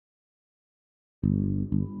The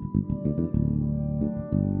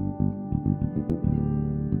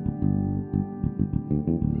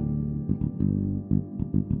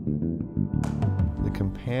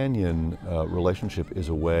companion relationship is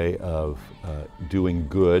a way of doing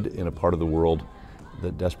good in a part of the world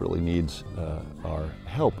that desperately needs our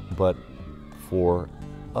help, but for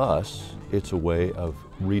us, it's a way of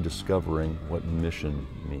rediscovering what mission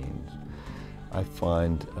means. I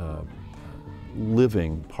find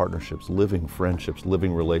living partnerships, living friendships,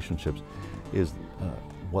 living relationships is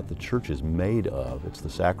what the church is made of. It's the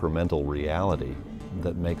sacramental reality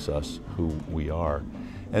that makes us who we are.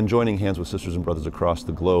 And joining hands with sisters and brothers across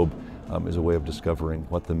the globe is a way of discovering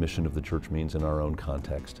what the mission of the church means in our own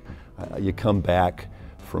context. You come back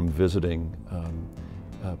from visiting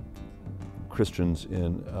Christians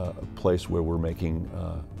in a place where we're making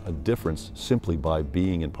a difference simply by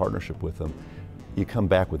being in partnership with them. You come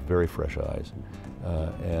back with very fresh eyes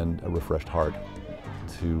and a refreshed heart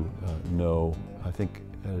to know, I think,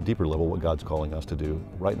 at a deeper level, what God's calling us to do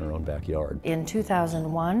right in our own backyard. In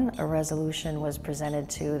 2001, a resolution was presented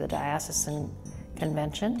to the Diocesan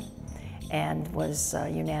Convention and was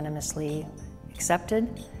unanimously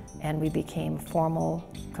accepted, and we became formal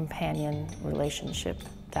companion relationship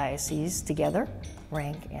dioceses together,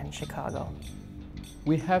 Renk and Chicago.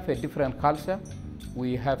 We have a different culture,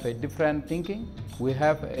 we have a different thinking, we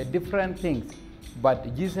have a different things,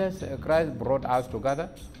 but Jesus Christ brought us together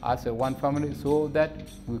as a one family so that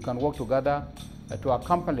we can work together to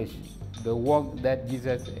accomplish the work that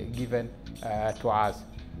Jesus given to us.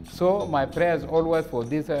 So my prayers always for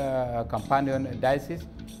this companion diocese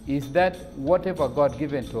is that whatever God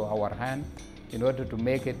given to our hand, in order to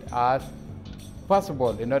make it as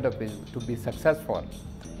possible, in order to be successful.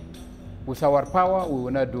 With our power, we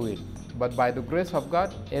will not do it, but by the grace of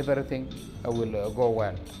God, everything will go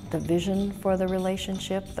well. The vision for the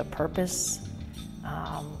relationship, the purpose,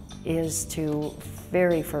 is to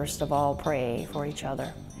very first of all pray for each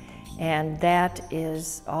other. And that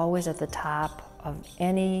is always at the top of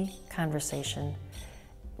any conversation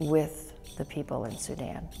with the people in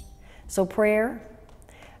Sudan. So prayer,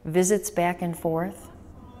 visits back and forth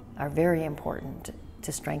are very important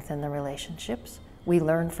to strengthen the relationships. We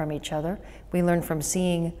learn from each other. We learn from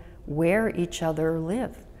seeing where each other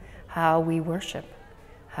live, how we worship,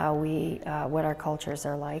 how we, what our cultures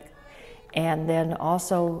are like, and then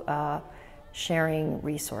also sharing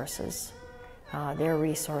resources. Their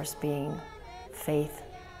resource being faith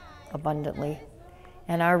abundantly,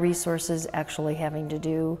 and our resources actually having to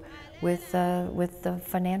do with the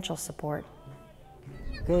financial support.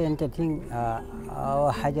 Okay, أنت تين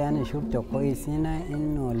أو حاجة أنا شفته كويس هنا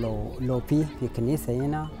إنه لو في كنيسة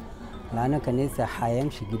هنا لأنه كنيسة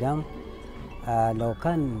حيمشي قدام لو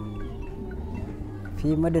كان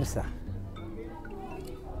في مدرسة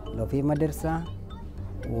لو في مدرسة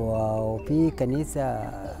وفي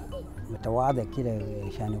كنيسة متواضع كده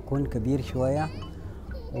عشان يكون كبير شوية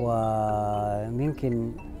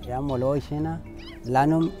وممكن يعملوا هنا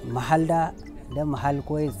لأنه محل ده محل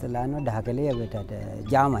كويس لأنه ده هكلية بتاعت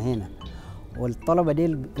جامعة هنا والطلبة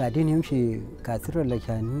دي قاعدين يمشي كثير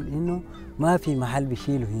لكن إنه ما في محل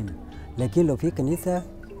بيشيلوا هنا لكن لو في كنيسة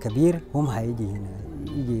كبير هم هيجي هنا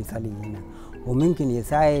يجي يصلي هنا وممكن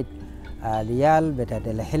يساعد العيال بتاعت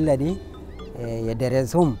الحلة دي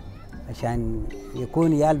يدرسهم عشان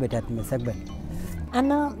يكون عيال بتاعت المستقبل.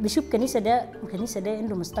 أنا بشوف كنيسة ده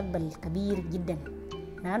عنده مستقبل كبير جدا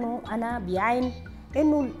لأنه أنا بعين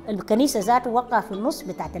إنه الكنيسة ذاته وقع في النص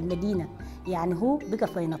بتاعت المدينة يعني هو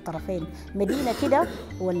بقى بين الطرفين مدينة كده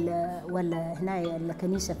ولا هنا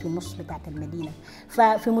الكنيسة في النص بتاعت المدينة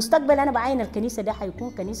ففي مستقبل أنا بعين الكنيسة ده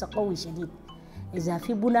حيكون كنيسة قوي شديد إذا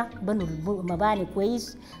في بنوا مباني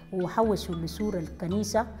كويس وحوشوا لسور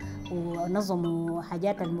الكنيسة ونظموا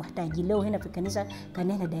حاجات المحتاجين له هنا في الكنيسة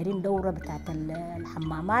كان هنا دايرين دورة بتاعت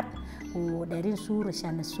الحمامات ودايرين سور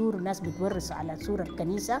عشان السور الناس بتورث على سور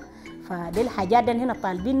الكنيسة فدي الحاجات دي هنا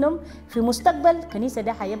طالبينهم في مستقبل الكنيسة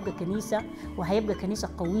ده هيبقى كنيسة وهيبقى كنيسة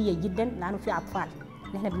قوية جدا لأنه في أطفال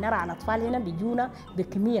نحن بنرى على الأطفال هنا بيجونا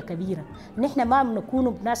بكمية كبيرة نحن ما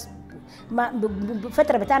بنكونوا بناس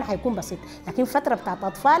فترة بتاعنا حيكون بسيط لكن فترة بتاعت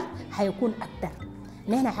أطفال حيكون أكتر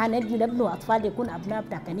نحن حنجي نبنوا أطفال يكون أبناء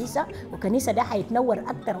بتاع كنيسة وكنيسة ده حيتنور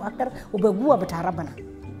أكتر وأكتر وبقوة بتاع ربنا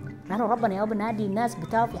لأنه ربنا يا بنادي الناس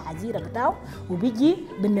بتاعه في حزيرة بتاعه وبيجي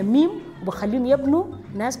بنميم وبخليهم يبنوا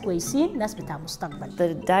ناس كويسين ناس بتاع مستقبل.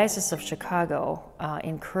 The Diocese of Chicago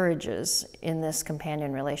encourages in this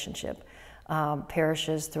companion relationship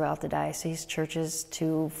parishes throughout the diocese, churches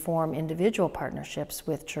to form individual partnerships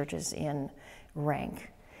with churches in Renk.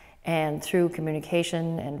 And through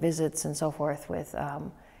communication and visits and so forth with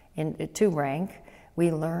to Renk, we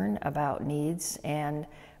learn about needs, and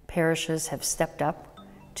parishes have stepped up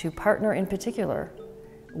to partner in particular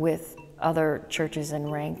with other churches in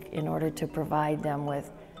Renk in order to provide them with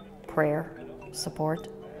prayer support,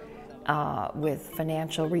 with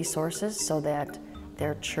financial resources so that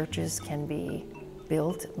their churches can be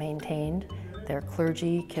built, maintained, their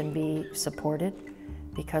clergy can be supported,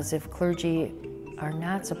 because if clergy are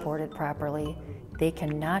not supported properly, they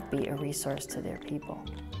cannot be a resource to their people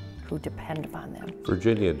who depend upon them.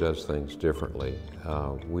 Virginia does things differently.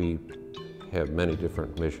 We have many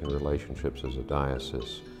different mission relationships as a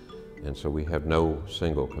diocese, and so we have no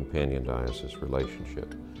single companion diocese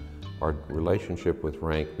relationship. Our relationship with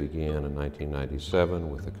Renk began in 1997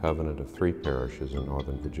 with a covenant of 3 parishes in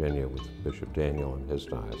Northern Virginia with Bishop Daniel and his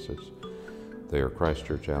diocese. They are Christ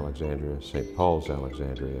Church Alexandria, St. Paul's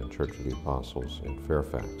Alexandria, and Church of the Apostles in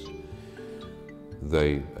Fairfax.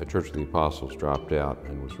 The Church of the Apostles dropped out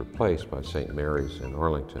and was replaced by St. Mary's in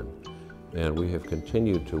Arlington. And we have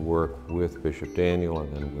continued to work with Bishop Daniel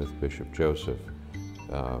and then with Bishop Joseph.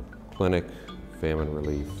 Clinic, famine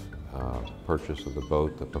relief, purchase of the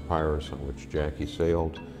boat, the Papyrus on which Jackie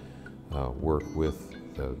sailed, work with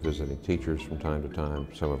visiting teachers from time to time.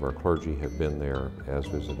 Some of our clergy have been there as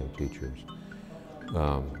visiting teachers.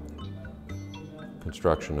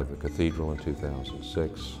 Construction of the cathedral in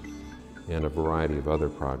 2006, and a variety of other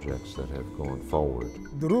projects that have gone forward.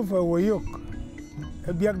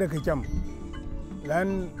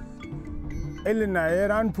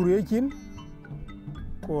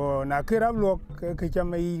 ko na kirab lok ke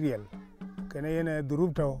chama yiriel kene yene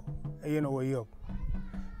durubto yene woyok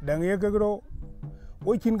dang ye gro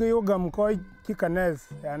o chin go yogam ko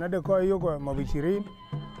chikanes ana de ko yogo mabishirin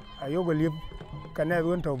ayogo lip kanes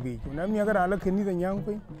won to bi na mi gara la keni da nyang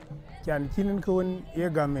pe chan chinin ko won ye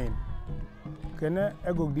gamen kene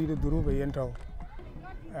egog di durube yento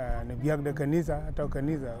ne biag de kanisa to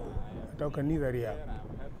kanisa ria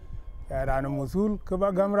rana musul ke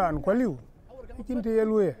ba gamran ko liu kinte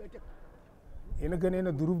yelwe ina gane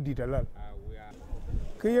na durub di talal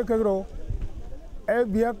ke ye kagro e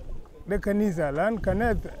biak de kanisa lan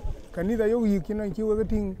kanisa yo yikino ki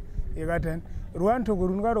wagating e gaten ruan to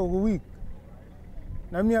gurun garo go wik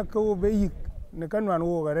na mi akko be yik ne kanwan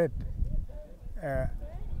wo garet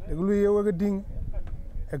de glu ye wagating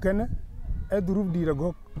e kana e durub di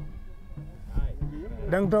ragok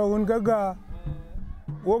dang to un gaga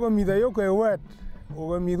wo ga mi da yo ko wet wo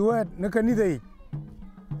ga mi wet ne kanisa yi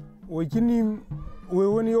wo kini we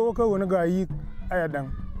woni yo ka wona ga yik ayadang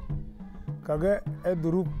kaga e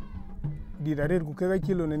durub di darer ku kaga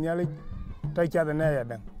kilo ne nyale ta chada na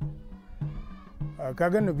ayadang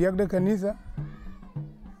kaga no biak de kanisa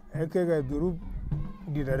e kaga durub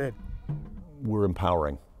di darer. We're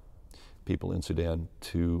empowering people in Sudan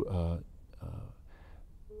to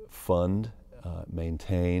fund,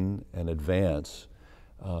 maintain, and advance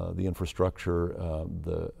the infrastructure,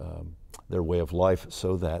 their way of life,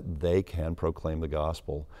 so that they can proclaim the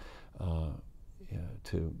gospel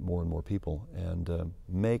to more and more people and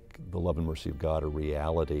make the love and mercy of God a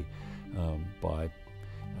reality by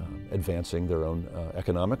advancing their own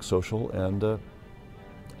economic, social, and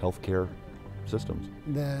healthcare systems.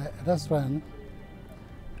 The restaurant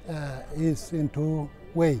is in 2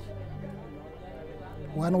 ways.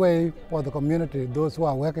 One way for the community, those who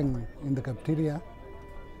are working in the cafeteria,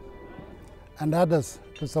 and others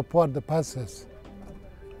to support the pastors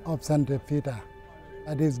of Santa Peter.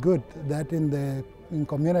 It is good that in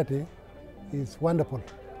community is wonderful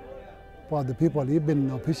for the people,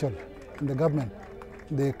 even official in the government.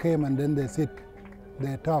 They came and then they sit,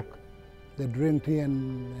 they talk, they drink tea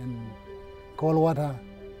and cold water.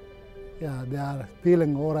 Yeah, they are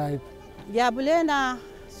feeling all right. Jabulena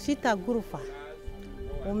sita gurufa,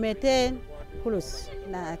 umeten kulus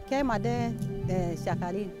na kema de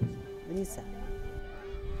shakarin lisa.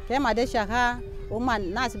 Kema de shaka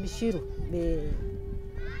uman nas bishiru be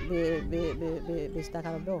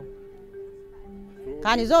stakarado.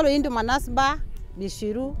 Kanizolo indu manasba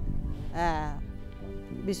bishiru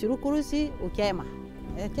kurusi ukema.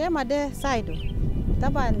 Kema de saido.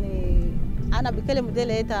 Tabani ana bikele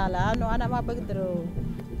dele eta la ana ma bagdro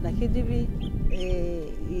na kidibi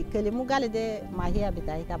kelimu gale de mahia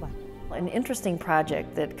bitai taba. An interesting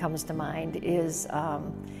project that comes to mind is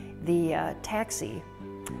the taxi,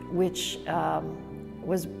 which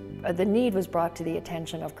the need was brought to the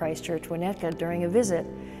attention of Christ Church Winnetka during a visit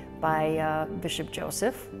by Bishop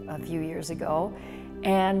Joseph a few years ago,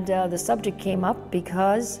 and the subject came up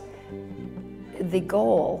because the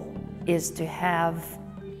goal is to have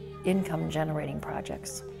income-generating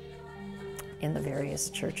projects in the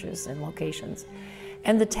various churches and locations.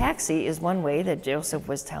 And the taxi is one way that Joseph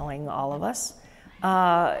was telling all of us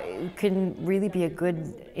can really be a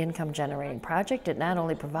good income generating project. It not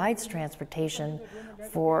only provides transportation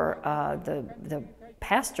for the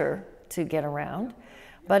pastor to get around,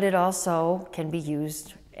 but it also can be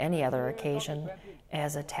used any other occasion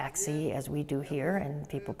as a taxi, as we do here, and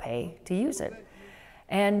people pay to use it.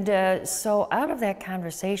 And so out of that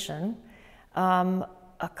conversation,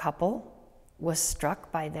 a couple was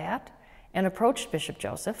struck by that and approached Bishop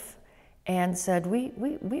Joseph and said, we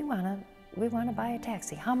want to buy a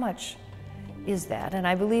taxi. How much is that? And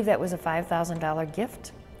I believe that was a $5,000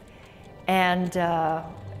 gift. And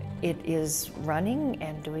it is running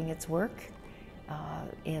and doing its work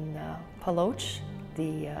in Paloch,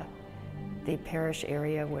 the parish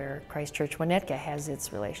area where Christ Church Winnetka has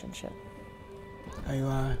its relationship.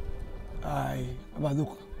 Aywa ay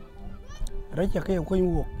abaduk racha ke ko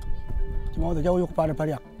yugo mo da jaw yuk pan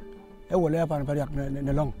pariak e wala pan pariak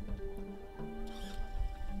ne long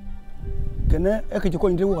kene e ke ko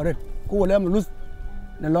ndi wo ret ko wala am lus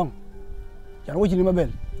ne long jan wo jini mabel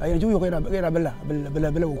ay ju yuk era bela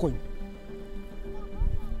ko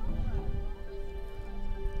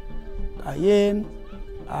ayen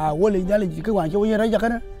a wala dal ji ke wan jo yera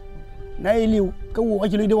jakana na iliu ko wo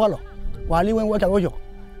ajili de walo wali wen wata wojo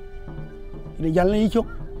ni jalan ni chok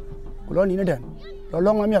ko ni den lo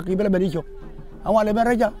long am yak ibela bedi chok awale ben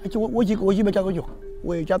raja ci woji be ta wojo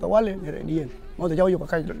we cha ta wale ni yen mo ta jawo ko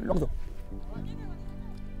kay lokto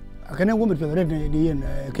akene wo mi fe red ni yen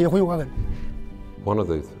ke ko yo. One of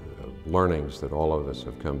the learnings that all of us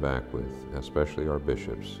have come back with, especially our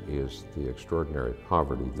bishops, is the extraordinary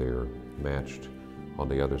poverty there matched on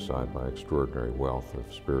the other side by extraordinary wealth of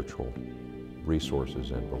spiritual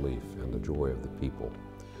resources and belief and the joy of the people.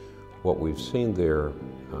 What we've seen there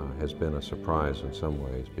has been a surprise in some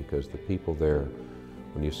ways, because the people there,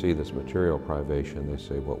 when you see this material privation, they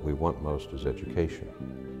say what we want most is education,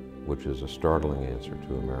 which is a startling answer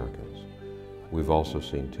to Americans. We've also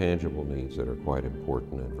seen tangible needs that are quite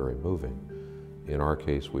important and very moving. In our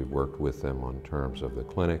case, we've worked with them on terms of the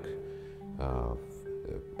clinic,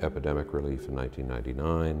 epidemic relief in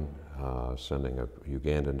 1999, sending a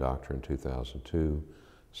Ugandan doctor in 2002,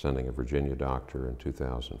 sending a Virginia doctor in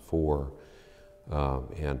 2004,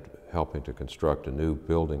 and helping to construct a new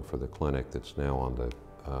building for the clinic that's now on the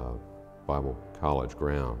Bible College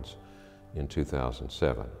grounds in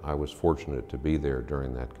 2007. I was fortunate to be there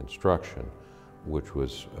during that construction, which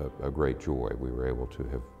was a great joy. We were able to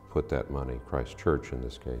have put that money, Christ Church in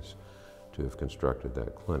this case, to have constructed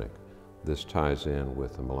that clinic. This ties in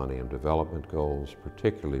with the Millennium Development Goals,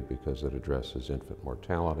 particularly because it addresses infant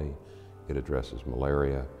mortality, it addresses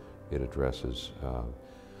malaria, it addresses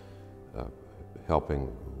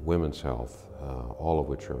helping women's health, all of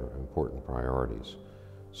which are important priorities.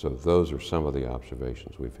 So those are some of the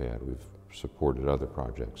observations we've had. We've supported other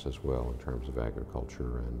projects as well in terms of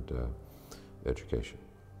agriculture and education.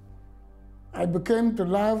 I became to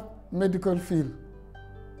love medical field.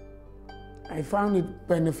 I found it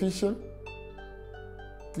beneficial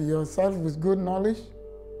to yourself with good knowledge.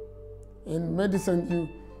 In medicine,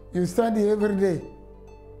 you study every day.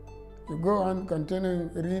 You go on continuing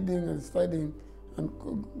reading and studying and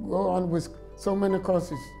go on with so many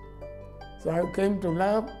courses. So I came to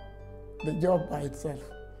love the job by itself.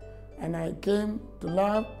 And I came to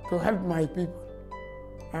love to help my people.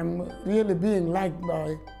 I'm really being liked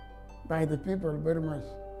by the people very much.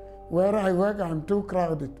 Where I work, I'm too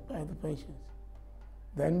crowded by the patients.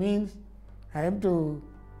 That means I have to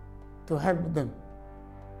help them.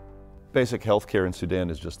 Basic health care in Sudan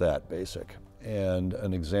is just that, basic. And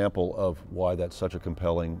an example of why that's such a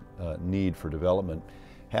compelling need for development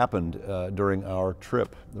happened during our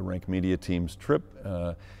trip. The Renk Media Team's trip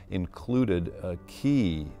included a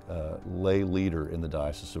key lay leader in the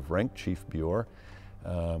Diocese of Renk, Chief Bior,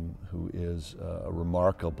 who is a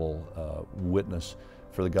remarkable witness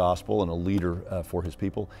for the gospel and a leader for his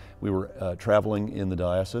people. We were traveling in the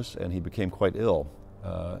diocese, and he became quite ill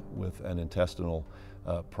with an intestinal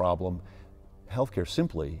problem. Healthcare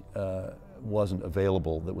simply wasn't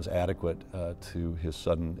available that was adequate to his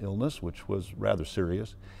sudden illness, which was rather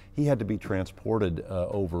serious. He had to be transported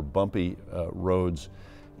over bumpy roads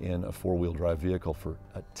in a four-wheel drive vehicle for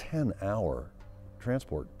a 10-hour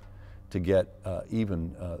transport to get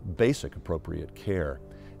even basic appropriate care.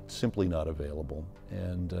 It's simply not available.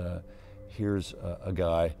 And here's a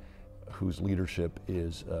guy whose leadership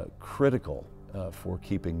is critical for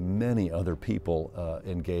keeping many other people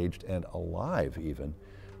engaged and alive even,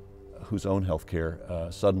 whose own health care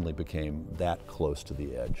suddenly became that close to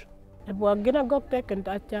the edge.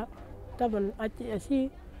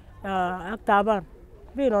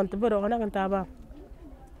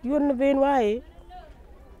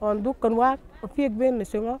 on dukkan wak fiek ben ne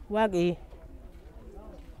singo wak e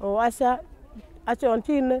o asa on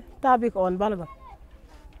tin tabik on balba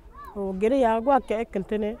o gere ya gwa ke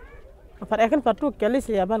kentene par eken patu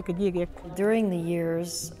kelisi ya bal ke jige. During the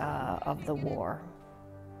years of the war,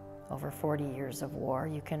 over 40 years of war,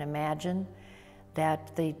 you can imagine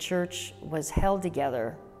that the church was held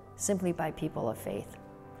together simply by people of faith,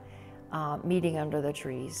 meeting under the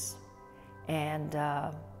trees and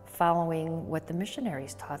following what the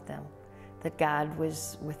missionaries taught them, that God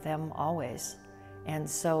was with them always. And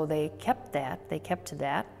so they kept to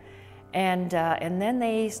that. And then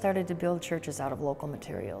they started to build churches out of local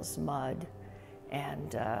materials, mud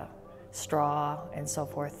and straw and so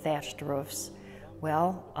forth, thatched roofs.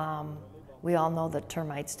 Well, we all know that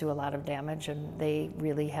termites do a lot of damage, and they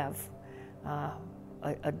really have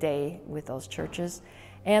a day with those churches.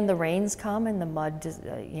 And the rains come and the mud,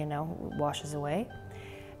 washes away.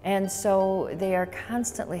 And so they are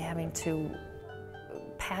constantly having to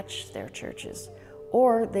patch their churches,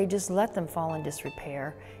 or they just let them fall in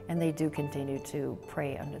disrepair, and they do continue to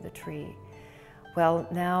pray under the tree. Well,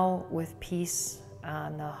 now with peace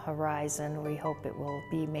on the horizon, we hope it will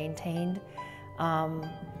be maintained.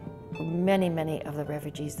 Many of the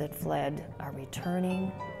refugees that fled are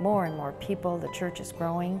returning, more and more people, the church is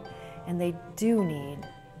growing, and they do need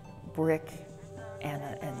brick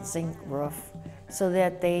and zinc roof so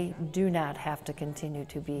that they do not have to continue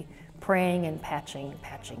to be praying and patching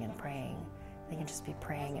and praying. They can just be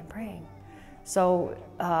praying and praying. So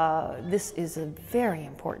this is a very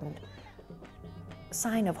important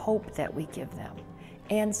sign of hope that we give them,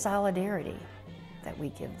 and solidarity that we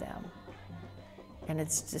give them. And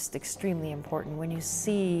it's just extremely important when you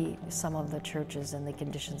see some of the churches and the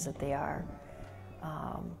conditions that they are.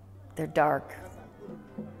 They're dark,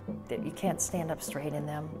 that you can't stand up straight in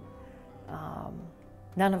them.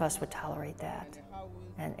 None of us would tolerate that.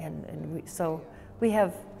 So we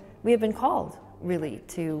have been called really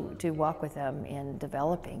to walk with them in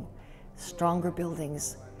developing stronger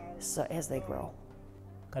buildings as they grow.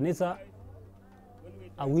 Kanisa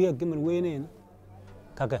awiya kimen wene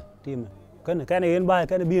kaka tim kan yen ba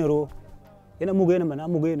kan biero ena mugen mana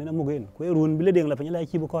mugen ko run bile deng la panya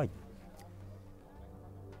chi bu ko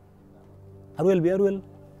arwel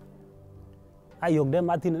ayok dem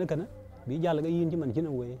matin ne kana bi jall ga yin ci man ci na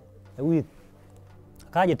we wi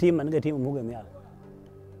ka je tim man ga tim mugen ya.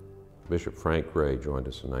 Bishop Frank Ray joined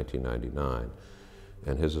us in 1999,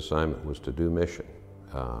 and his assignment was to do mission,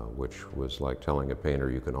 which was like telling a painter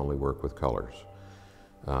you can only work with colors.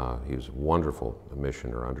 He's a wonderful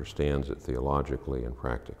missioner, understands it theologically and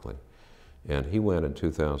practically. And he went in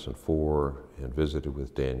 2004 and visited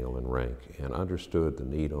with Daniel in Renk and understood the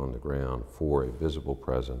need on the ground for a visible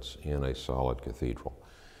presence in a solid cathedral.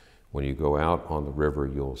 When you go out on the river,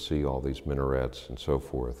 you'll see all these minarets and so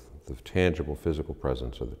forth. The tangible physical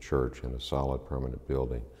presence of the church in a solid permanent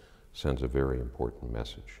building sends a very important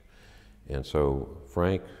message. And so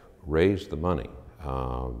Frank raised the money,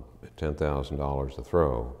 $10,000 a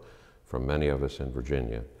throw, from many of us in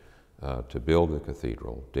Virginia to build the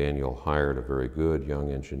cathedral. Daniel hired a very good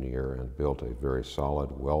young engineer and built a very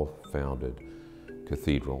solid, well-founded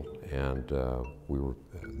cathedral. And we were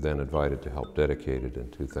then invited to help dedicate it in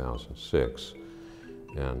 2006.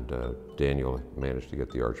 And Daniel managed to get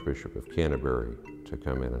the Archbishop of Canterbury to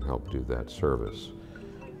come in and help do that service.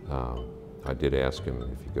 I did ask him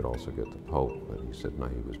if he could also get the Pope, but he said no,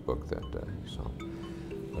 he was booked that day. So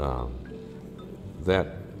that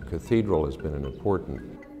cathedral has been an important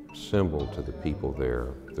symbol to the people there.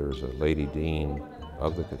 There's a Lady Dean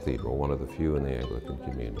of the cathedral, one of the few in the Anglican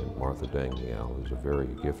Communion, Martha Deng Bul, who's a very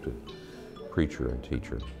gifted preacher and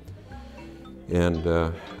teacher. And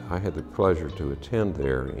I had the pleasure to attend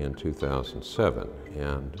there in 2007,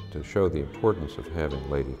 and to show the importance of having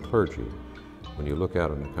lady clergy. When you look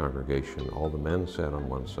out in the congregation, all the men sat on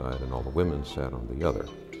one side and all the women sat on the other.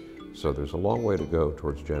 So there's a long way to go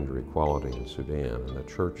towards gender equality in Sudan, and the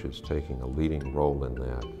church is taking a leading role in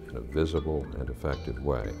that in a visible and effective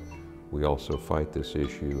way. We also fight this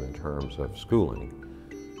issue in terms of schooling,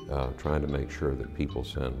 trying to make sure that people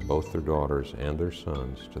send both their daughters and their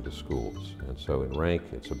sons to the schools. And so in Renk,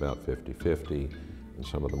 it's about 50-50. In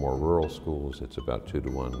some of the more rural schools, it's about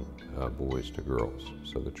 2-to-1 boys to girls.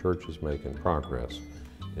 So the church is making progress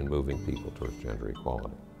in moving people towards gender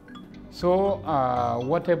equality. So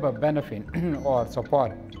whatever benefit or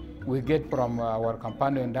support we get from our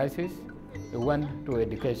companion diocese, we went to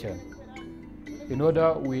education. In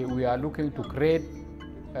order, we are looking to create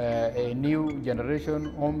a new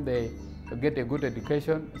generation whom they get a good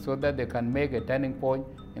education so that they can make a turning point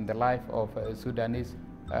in the life of Sudanese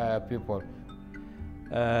people.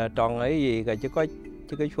 Tròn ấy gì cái chứ có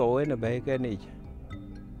chứ cái chỗ ấy là bé cái này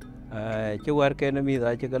chứ qua cái nó mi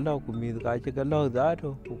ra chứ cái lâu của mi ra chứ cái lâu giá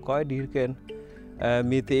thôi cũng có đi cái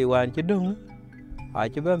mi thì hoàn chứ đúng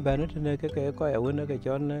chứ bên nó thế cái coi ở nó cái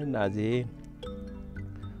chỗ nó là gì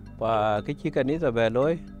và cái chỉ cần ít là về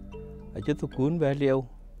lối chứ tôi cuốn về liều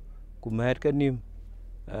cũng hết cái niềm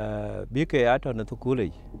biết cái áo nó tôi cuốn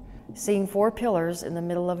lại. Seeing 4 pillars in the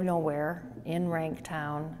middle of nowhere in Renk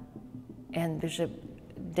town, and Bishop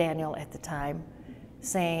Daniel at the time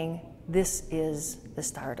saying, this is the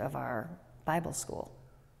start of our Bible school.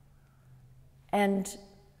 And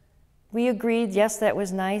we agreed, yes, that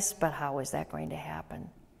was nice, but how was that going to happen?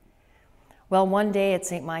 Well, one day at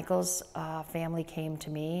St. Michael's, a family came to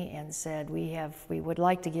me and said, we would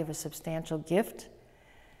like to give a substantial gift.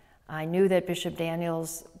 I knew that Bishop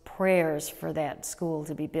Daniel's prayers for that school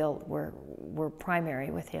to be built were primary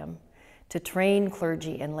with him, to train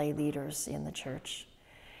clergy and lay leaders in the church.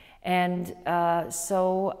 And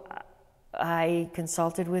so I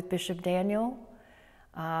consulted with Bishop Daniel,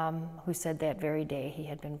 who said that very day he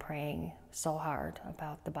had been praying so hard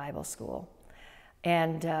about the Bible school.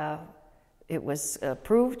 And it was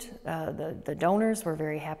approved. The donors were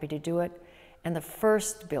very happy to do it. And the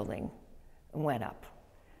first building went up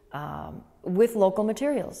with local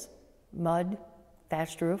materials, mud,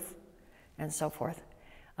 thatched roof, and so forth.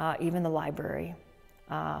 Even the library,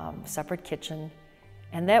 separate kitchen.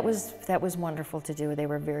 And that was wonderful to do. They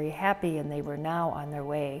were very happy, and they were now on their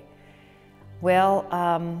way. Well,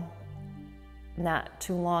 not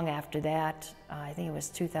too long after that, I think it was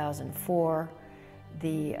 2004,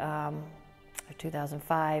 or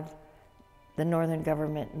 2005, the northern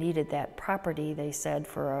government needed that property, they said,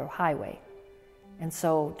 for a highway, and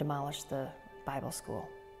so demolished the Bible school.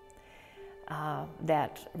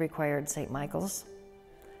 That required St. Michael's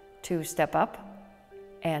to step up,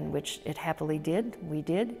 and which it happily did. We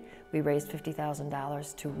did. We raised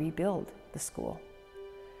 $50,000 to rebuild the school.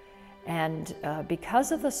 And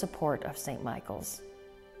because of the support of St. Michael's,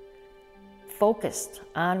 focused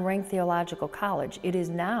on Renk Theological College, it is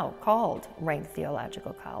now called Renk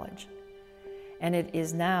Theological College. And it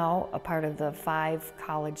is now a part of the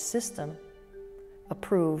 5-college system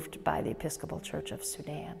approved by the Episcopal Church of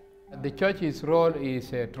Sudan. The church's role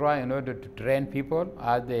is try in order to train people,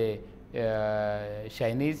 as the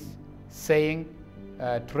Chinese saying,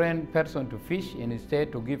 train person to fish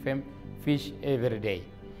instead to give him fish every day.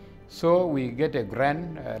 So we get a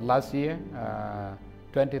grant last year,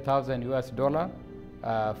 $20,000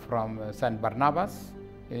 from St. Barnabas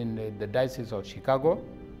in the Diocese of Chicago,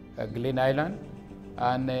 Glen Island,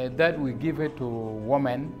 and that we give it to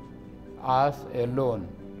women as a loan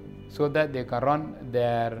so that they can run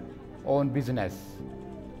their own business.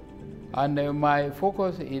 And my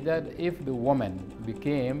focus is that if the woman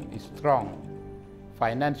became strong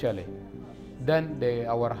financially, then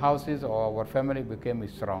our houses or our family became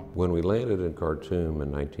strong. When we landed in Khartoum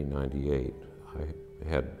in 1998, I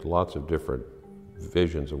had lots of different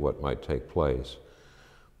visions of what might take place.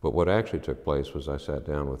 But what actually took place was I sat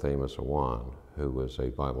down with Amos Awan, who was a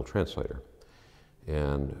Bible translator,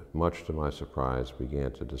 and much to my surprise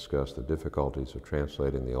began to discuss the difficulties of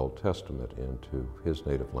translating the Old Testament into his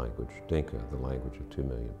native language, Dinka, the language of 2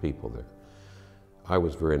 million people there. I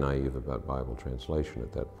was very naive about Bible translation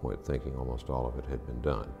at that point, thinking almost all of it had been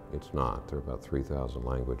done. It's not. There are about 3,000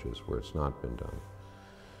 languages where it's not been done.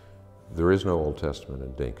 There is no Old Testament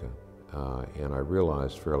in Dinka, and I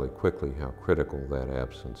realized fairly quickly how critical that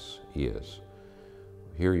absence is.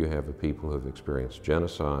 Here you have a people who have experienced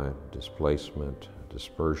genocide, displacement,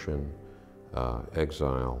 dispersion,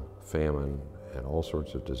 exile, famine, and all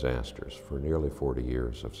sorts of disasters for nearly 40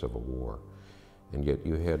 years of civil war. And yet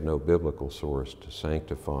you had no biblical source to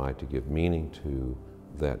sanctify, to give meaning to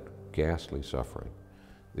that ghastly suffering.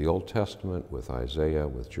 The Old Testament with Isaiah,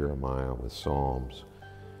 with Jeremiah, with Psalms,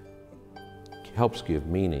 helps give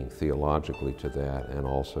meaning theologically to that and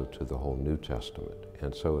also to the whole New Testament.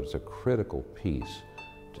 And so it's a critical piece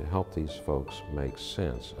to help these folks make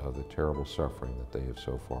sense of the terrible suffering that they have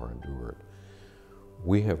so far endured.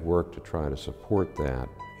 We have worked to try to support that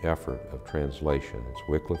effort of translation. It's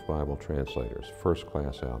Wycliffe Bible Translators,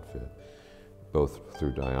 first-class outfit, both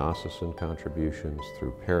through diocesan contributions,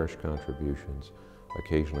 through parish contributions.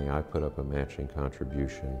 Occasionally I put up a matching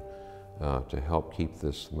contribution to help keep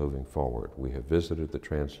this moving forward. We have visited the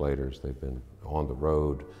translators. They've been on the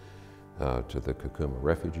road to the Kakuma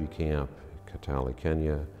refugee camp, Kitale,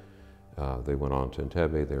 Kenya. They went on to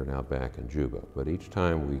Entebbe. They're now back in Juba. But each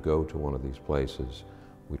time we go to one of these places,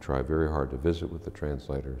 we try very hard to visit with the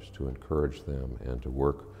translators, to encourage them and to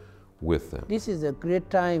work with them. This is a great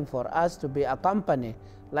time for us to be accompanied,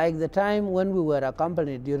 like the time when we were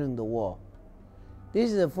accompanied during the war.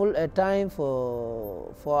 This is a time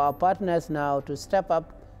for our partners now to step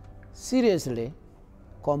up seriously,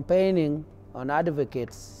 campaigning on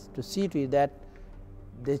advocates to see to it that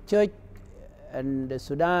the church and the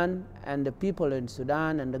Sudan and the people in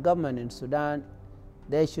Sudan and the government in Sudan,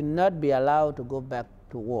 they should not be allowed to go back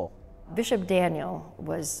to war. Bishop Daniel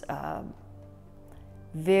was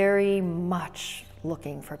very much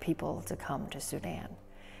looking for people to come to Sudan.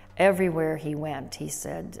 Everywhere he went, he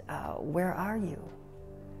said, where are you?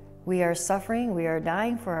 We are suffering, we are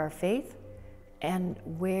dying for our faith, and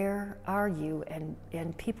where are you?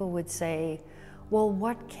 And people would say, well,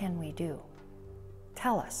 what can we do?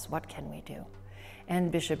 Tell us, what can we do?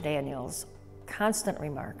 And Bishop Daniel's constant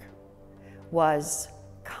remark was,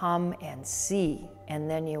 come and see, and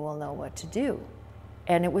then you will know what to do.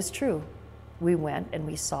 And it was true. We went and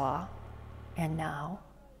we saw, and now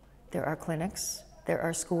there are clinics, there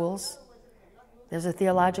are schools, there's a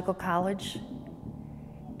theological college,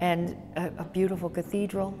 and a beautiful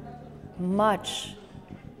cathedral, much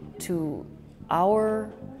to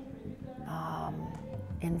our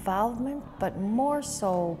involvement, but more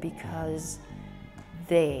so because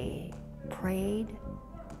they prayed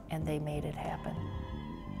and they made it happen.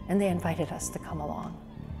 And they invited us to come along.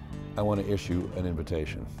 I want to issue an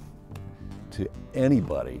invitation to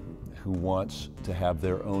anybody who wants to have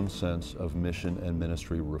their own sense of mission and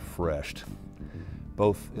ministry refreshed,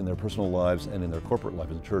 both in their personal lives and in their corporate life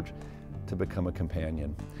as a church, to become a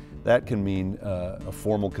companion. That can mean a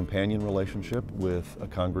formal companion relationship with a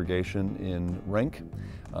congregation in Renk.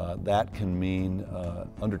 That can mean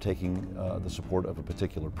undertaking the support of a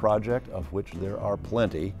particular project, of which there are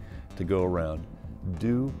plenty to go around.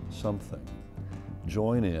 Do something.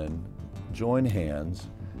 Join in, join hands,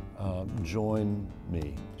 join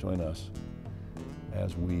me, join us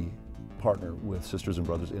as we partner with sisters and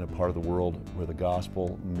brothers in a part of the world where the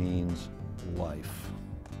gospel means life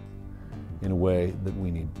in a way that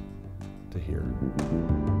we need to hear.